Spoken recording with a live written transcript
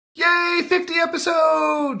Yay, 50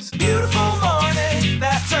 episodes! Beautiful morning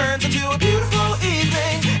that turns into a beautiful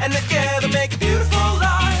evening, and together make a beautiful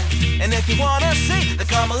life. And if you wanna see, then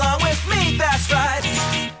come along with me, that's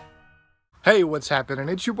right. Hey, what's happening?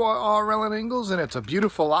 It's your boy RL Ingalls, and it's a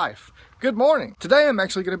beautiful life. Good morning. Today I'm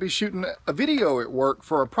actually going to be shooting a video at work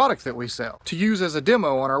for a product that we sell to use as a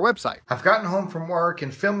demo on our website. I've gotten home from work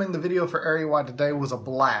and filming the video for Area Wide today was a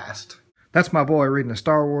blast. That's my boy reading a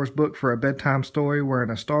Star Wars book for a bedtime story, wearing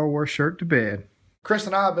a Star Wars shirt to bed. Chris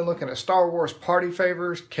and I have been looking at Star Wars party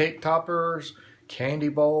favors, cake toppers, candy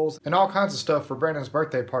bowls, and all kinds of stuff for Brandon's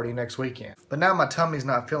birthday party next weekend. But now my tummy's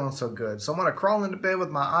not feeling so good, so I'm going to crawl into bed with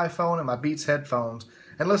my iPhone and my Beats headphones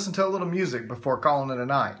and listen to a little music before calling it a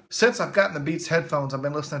night. Since I've gotten the Beats headphones, I've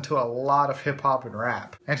been listening to a lot of hip-hop and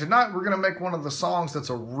rap. And tonight we're going to make one of the songs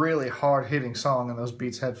that's a really hard-hitting song in those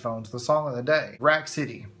Beats headphones, the song of the day, Rack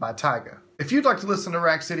City by Tyga. If you'd like to listen to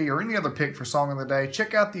Rack City or any other pick for Song of the Day,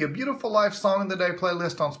 check out the A Beautiful Life Song of the Day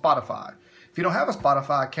playlist on Spotify. If you don't have a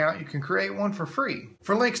Spotify account, you can create one for free.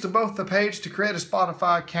 For links to both the page to create a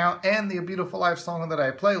Spotify account and the A Beautiful Life Song of the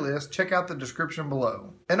Day playlist, check out the description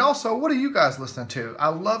below. And also, what are you guys listening to? I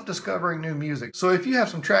love discovering new music. So if you have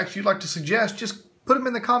some tracks you'd like to suggest, just put them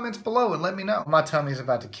in the comments below and let me know. My tummy's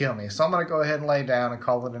about to kill me, so I'm going to go ahead and lay down and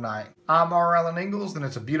call it a night. I'm RL Ingalls, and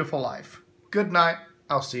it's a beautiful life. Good night.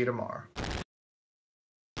 I'll see you tomorrow.